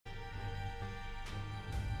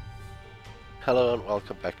Hello and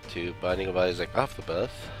welcome back to Binding of Isaac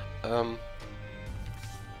Afterbirth.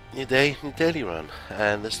 New day, new daily run,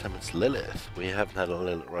 and this time it's Lilith. We haven't had a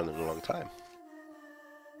Lilith run in a long time.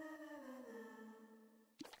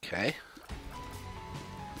 Okay.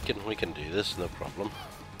 We can do this, no problem.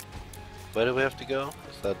 Where do we have to go?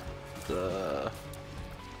 Is that the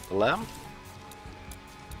lamb?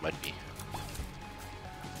 Might be.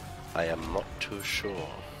 I am not too sure.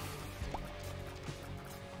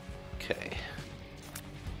 Okay.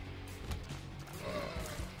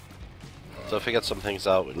 So I figured some things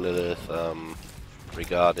out with Lilith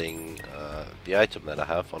regarding the item that I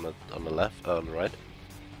have on the left, on the right.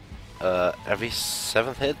 Every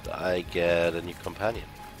 7th hit, I get a new companion.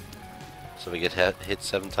 So we get hit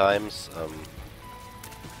 7 times.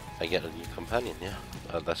 I get a new companion. Yeah,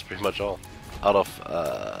 that's pretty much all. Out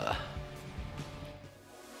of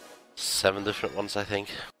 7 different ones, I think.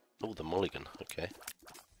 Oh, the mulligan. Okay.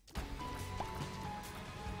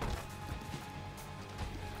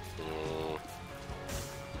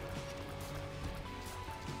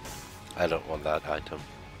 I don't want that item.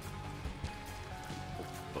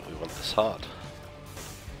 But we want this heart.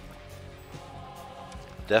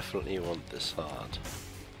 Definitely want this heart.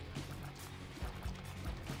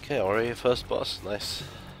 Okay, already first boss. Nice.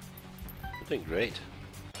 We're doing great.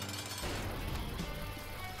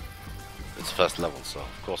 It's first level, so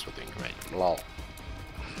of course we're doing great. Lol.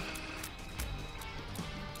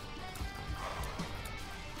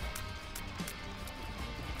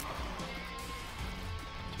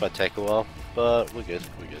 Might take a while, but we're good,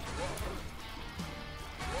 we're good.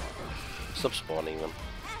 Stop spawning them.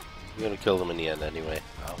 We're gonna kill them in the end anyway.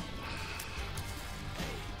 Ow.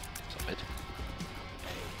 Stop it.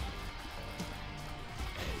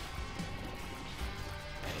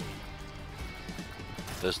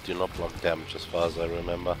 Those do not block damage as far as I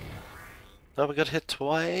remember. Now we got hit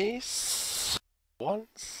twice?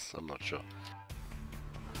 Once? I'm not sure.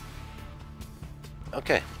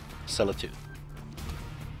 Okay, Cellar 2.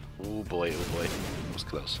 Oh boy, that was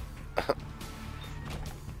close.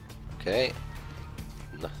 Okay,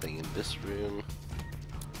 nothing in this room.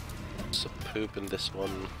 Some poop in this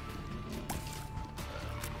one.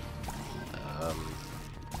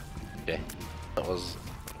 Okay, that was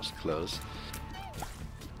close.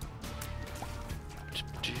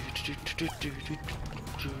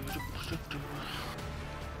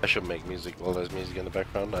 I should make music while there's music in the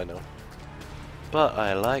background, I know. But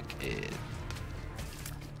I like it.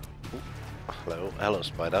 Hello,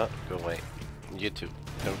 spider. Go away. You too.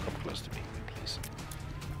 Don't come close to me, please.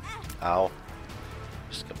 Ow.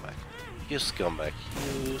 You scumbag. You scumbag.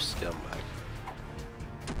 You scumbag.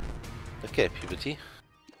 Okay, puberty.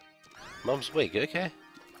 Mom's wig. Okay.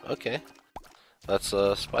 Okay. That's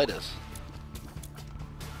spiders.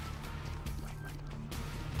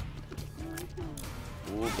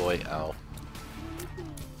 Oh boy. Ow.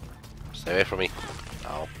 Stay away from me.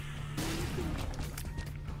 Ow.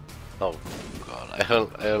 Oh god, I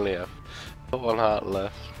only have 1 heart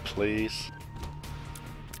left, please.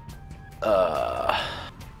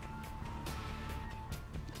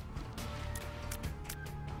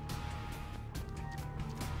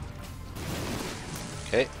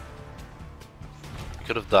 Okay. We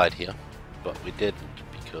could have died here, but we didn't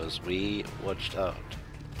because we watched out.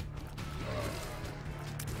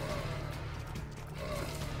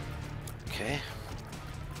 Okay.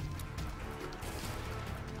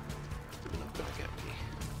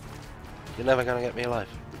 You're never gonna get me alive.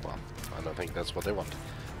 Well, I don't think that's what they want.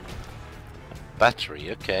 Battery,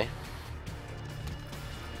 okay.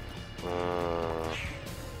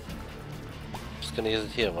 Just gonna use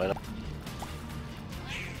it here, why not?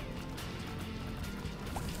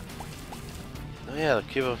 Oh yeah, the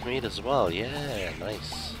cube of meat as well, yeah,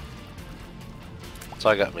 nice. So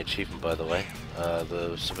I got my achievement, by the way,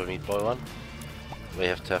 the Super Meat Boy one. We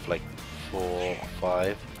have to have like 4 or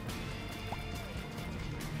 5.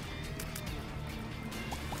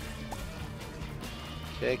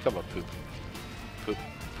 Okay, come on, poop. Poop,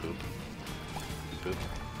 poop, poop.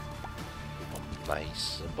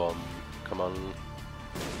 Nice, a bomb. Come on.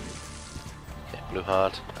 Okay, blue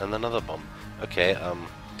heart, and another bomb. Okay,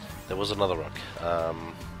 there was another rock.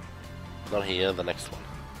 Not here, the next one.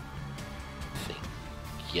 I think.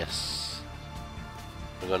 Yes.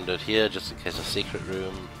 We're gonna do it here, just in case a secret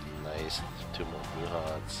room. Nice, 2 more blue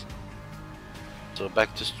hearts. So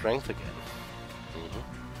back to strength again.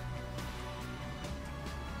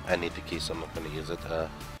 I need the key, so I'm not going to use it.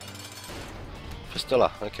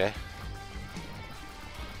 Fistula, okay.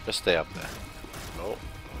 Just stay up there. No,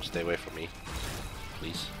 stay away from me,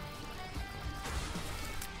 please.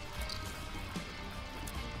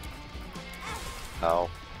 Ow.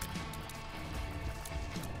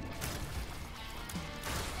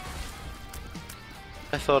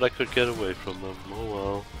 I thought I could get away from them. Oh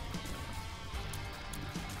well.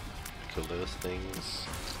 Kill those things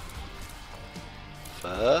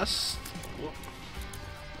first. Whoop.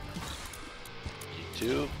 You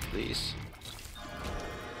too, please.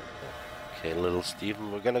 Okay, little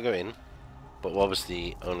Steven, we're gonna go in, but we're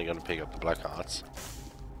obviously only gonna pick up the black hearts.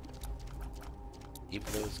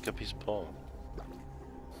 Even though it's Guppy's paw.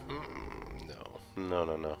 No.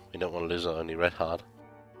 We don't want to lose our only red heart.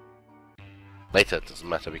 Later it doesn't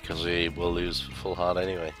matter because we will lose full heart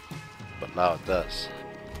anyway. But now it does.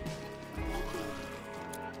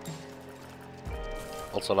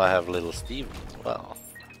 Also I have little Steven as well.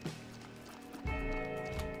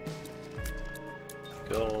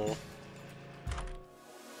 Go.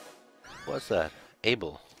 What's that?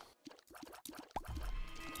 Abel.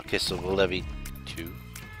 Okay, so will there be 2?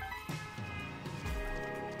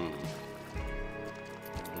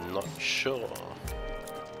 Not sure.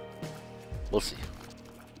 We'll see.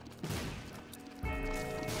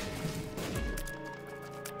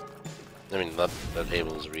 I mean, that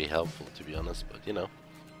Abel is really helpful, to be honest, but you know.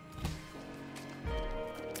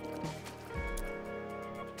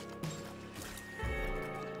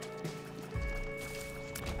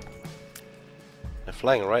 They're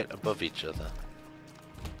flying right above each other.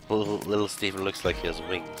 Little Steven looks like he has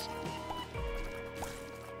wings.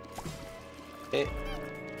 Okay.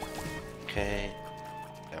 Okay.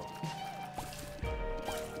 No.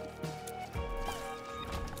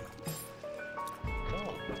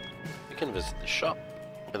 Oh, we can visit the shop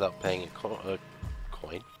without paying a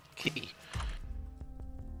coin. Key.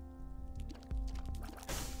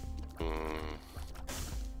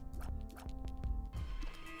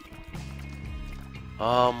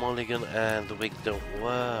 Oh, Mulligan and the wig don't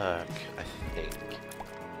work, I think.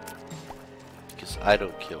 Because I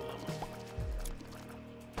don't kill them.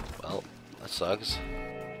 Well, that sucks.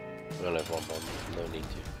 We only have one bomb, no need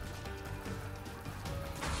to.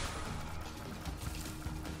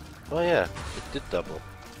 Oh yeah, it did double.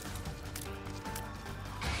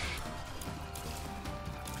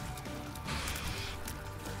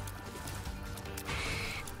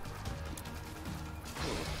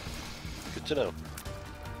 Good to know.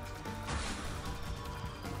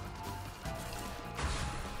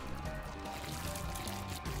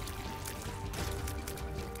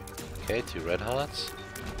 Okay, 2 red hearts.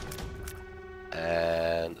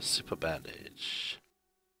 And a super bandage.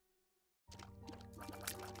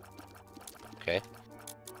 Okay.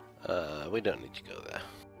 We don't need to go there.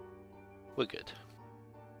 We're good.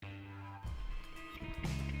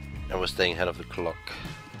 And we're staying ahead of the clock.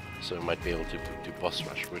 So we might be able to do boss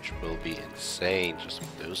rush, which will be insane just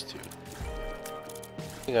with those 2.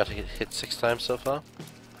 I think I've hit 6 times so far.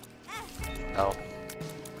 Ow.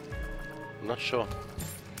 I'm not sure.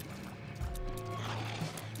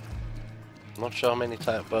 Not sure how many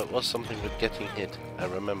times, but it was something with getting hit. I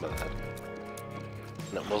remember that.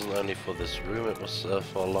 And it wasn't only for this room, it was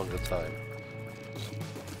for a longer time.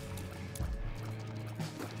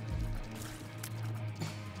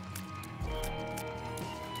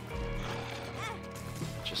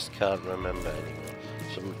 Just can't remember anymore.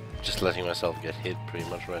 So I'm just letting myself get hit pretty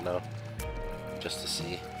much right now. Just to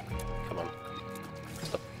see. Come on.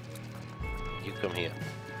 Stop. You come here.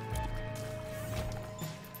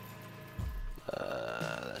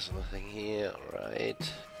 There's nothing here,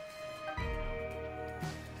 alright.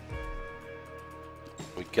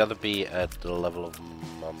 We gotta be at the level of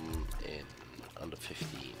Mum in under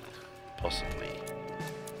 15, possibly.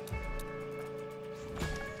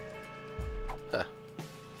 Huh.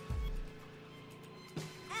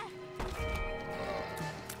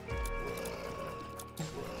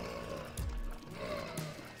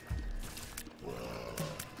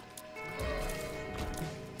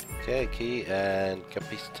 Okay, key and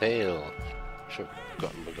Guppy's tail. Should have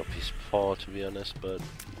gotten the Guppy's paw, to be honest, but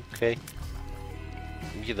okay.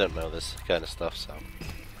 You don't know this kind of stuff, so.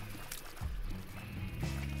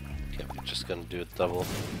 Okay, we're just gonna do a double.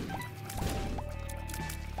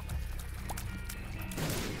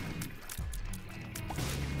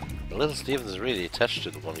 The little Steven's really attached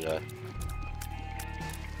to the one guy.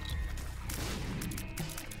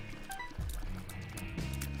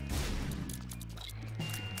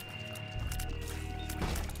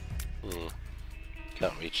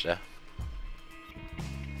 Can't reach there.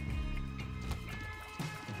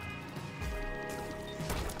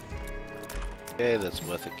 Okay, that's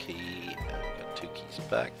worth a key. And we got 2 keys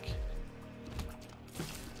back.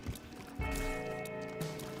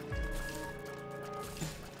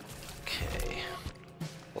 Okay.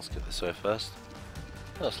 Let's get this way first.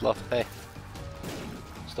 Oh, sloth, hey.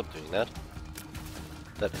 Stop doing that.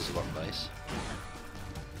 That is not nice.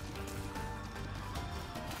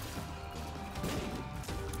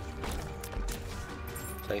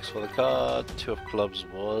 Thanks for the card. 2 of clubs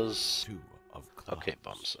was... 2 of clubs. Okay,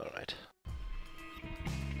 bombs, alright.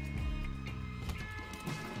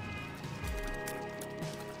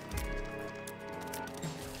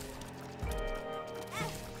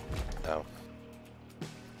 Oh.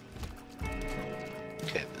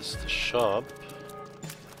 Okay, this is the shop.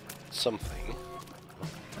 Something.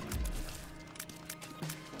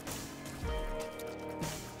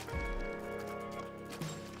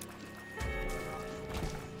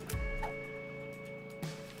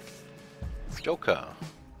 Joker.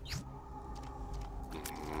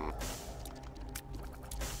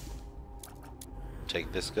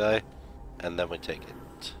 Take this guy, and then we take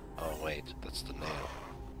it. Oh wait, that's the nail.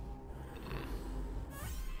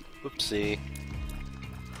 Whoopsie.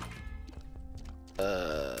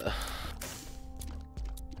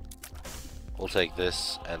 We'll take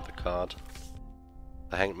this and the card.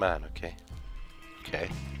 The Hanged Man, okay. Okay.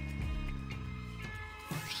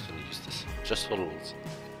 I'm just gonna use this. Just for rules.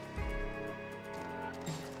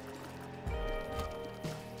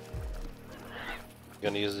 I'm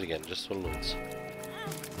gonna use it again, just for loads.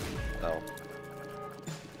 Ow.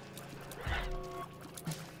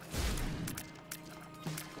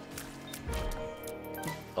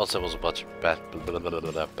 Also, there was a bunch of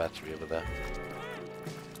battery over there.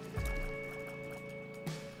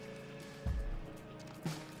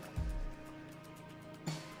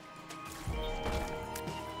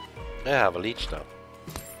 Yeah, I have a leech now.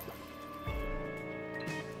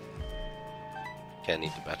 Okay, I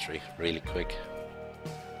need the battery really quick.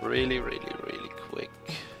 Really quick.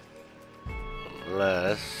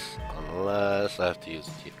 Unless I have to use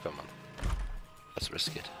it here. Come on. Let's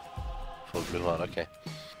risk it. Full blue heart, okay.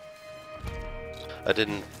 I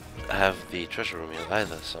didn't have the treasure room yet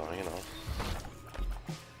either, so you know.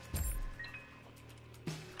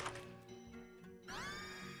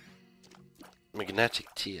 Magnetic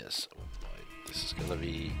tears. Oh boy, this is gonna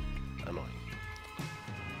be annoying.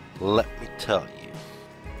 Let me tell you.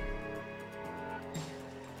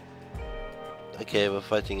 Okay, we're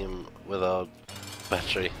fighting him without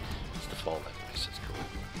battery. It's the fall anyways, it's cool.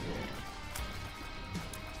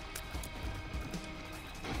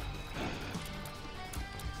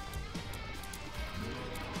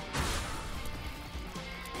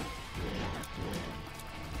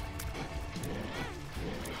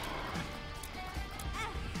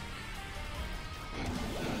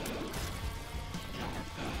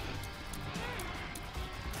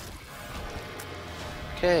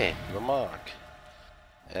 Okay, the mark.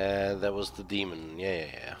 And that was the demon.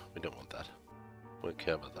 Yeah. We don't want that. We don't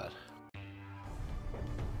care about that.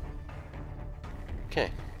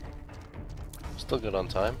 Okay. Still good on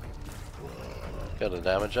time. Got the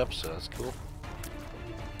damage up, so that's cool.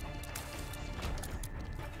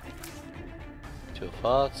 2 of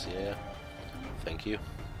hearts, yeah. Thank you.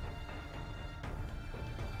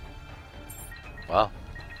 Wow.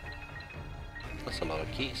 That's a lot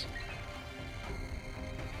of keys.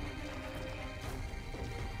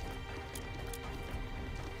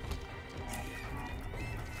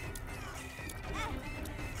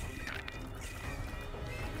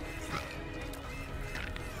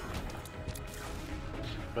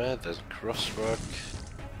 Right, there's a crossrock.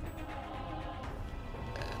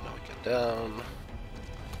 And now we get down.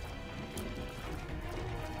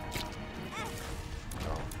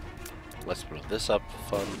 Oh. Let's blow this up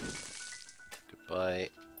for fun. Goodbye.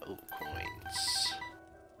 Oh, coins.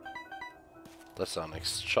 That's our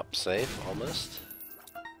next shop save, almost.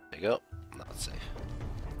 There you go. Not safe.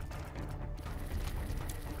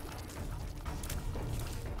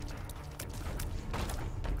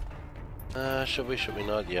 Should we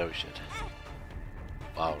not? Yeah, we should.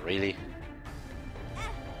 Wow, really?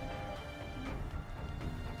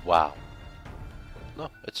 Wow. No,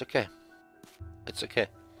 it's okay. It's okay.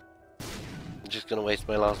 I'm just gonna waste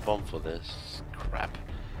my last bomb for this. Crap.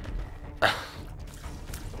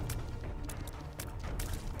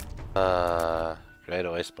 Great,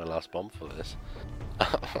 I waste my last bomb for this.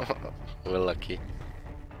 We're lucky.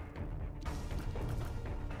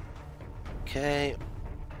 Okay.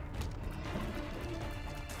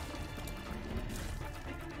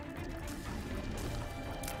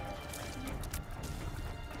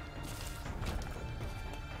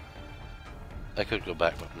 I could go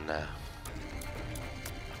back, but nah.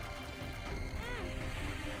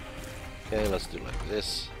 Okay, let's do like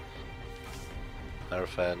this.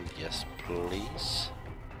 Hierophant, yes please.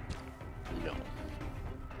 No.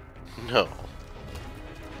 No.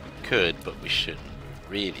 Could, but we shouldn't.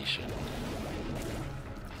 Really shouldn't.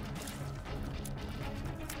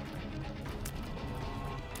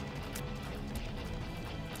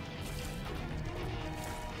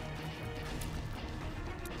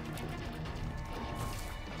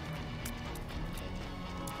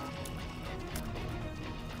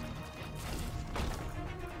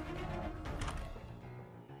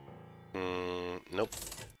 Nope.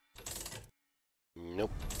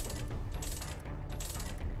 Nope.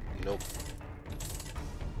 Nope.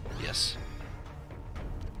 Yes.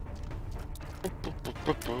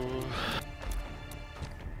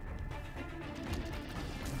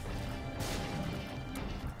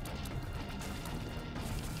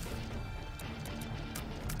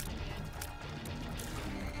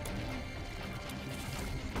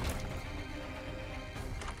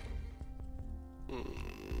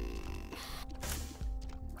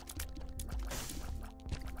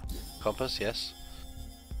 Compass, yes.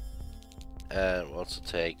 And we'll also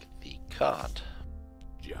take the card.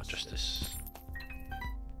 Justice.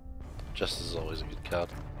 Justice is always a good card.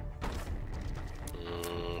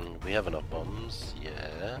 We have enough bombs,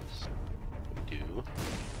 yes. We do.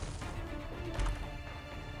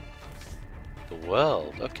 The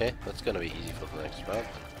world, okay, that's gonna be easy for the next round.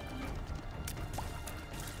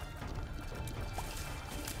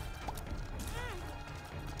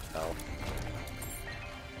 Ow.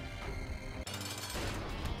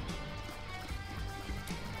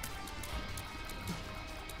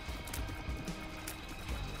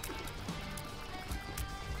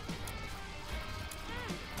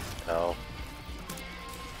 Ow.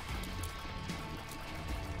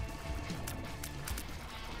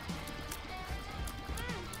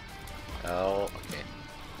 Ow, okay.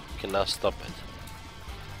 You can now stop it.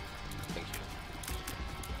 Thank you.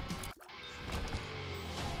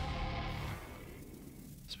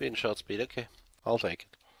 Speed and short speed, okay. I'll take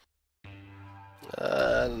it.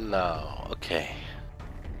 Now, okay.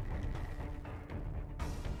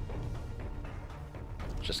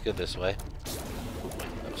 Just go this way.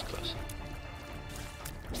 That was close.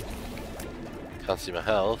 Can't see my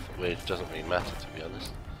health, which doesn't really matter to be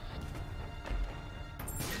honest.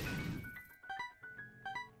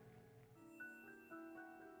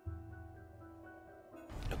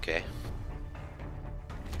 Okay.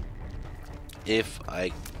 If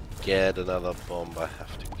I get another bomb, I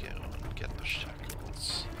have to go and get the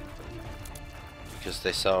shackles. Because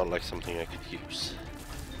they sound like something I could use.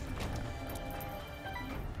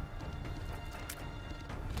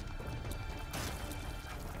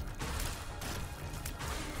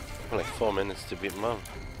 Like 4 minutes to beat Mom.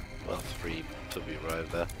 Well, 3 to be right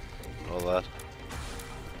there. And all that.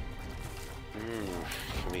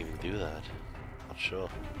 Can we even do that? Not sure.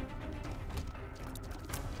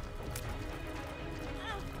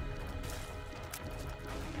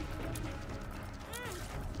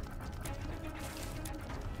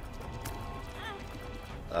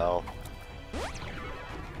 Ow.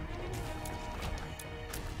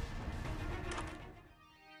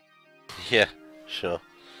 Yeah, sure.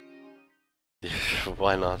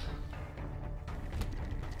 Why not?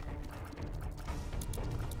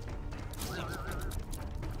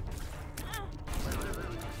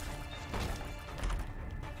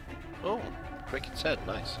 Oh, cricket's head,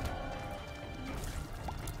 nice.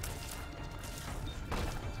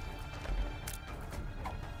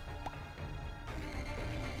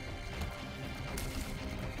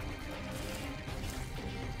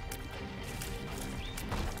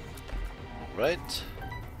 Right.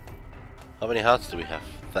 How many hearts do we have?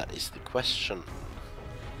 That is the question.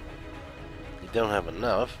 We don't have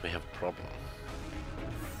enough, we have a problem.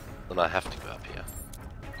 Then I have to go up here.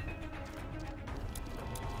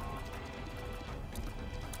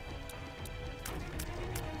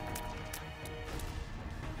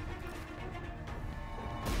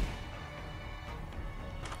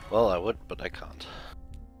 Well, I would, but I can't.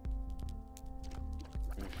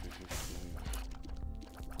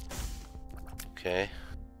 Okay.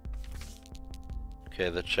 Okay,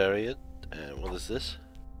 the chariot. And what is this?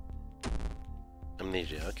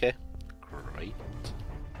 Amnesia. Okay. Great.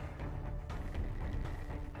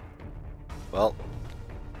 Well,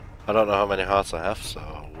 I don't know how many hearts I have,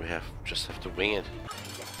 so we just have to wing it.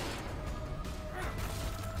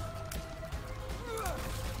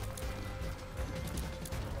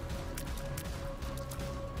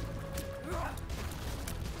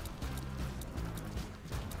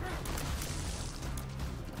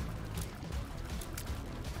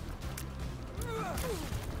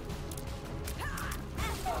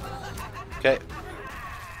 Okay.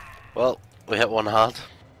 Well, we had 1 heart.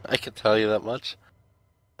 I can tell you that much.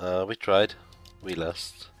 We tried. We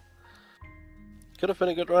lost. Could have been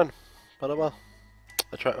a good run, but oh well.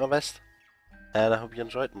 I tried my best. And I hope you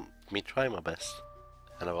enjoyed me trying my best.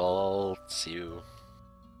 And I will see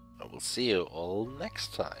you all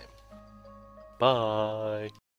next time. Bye.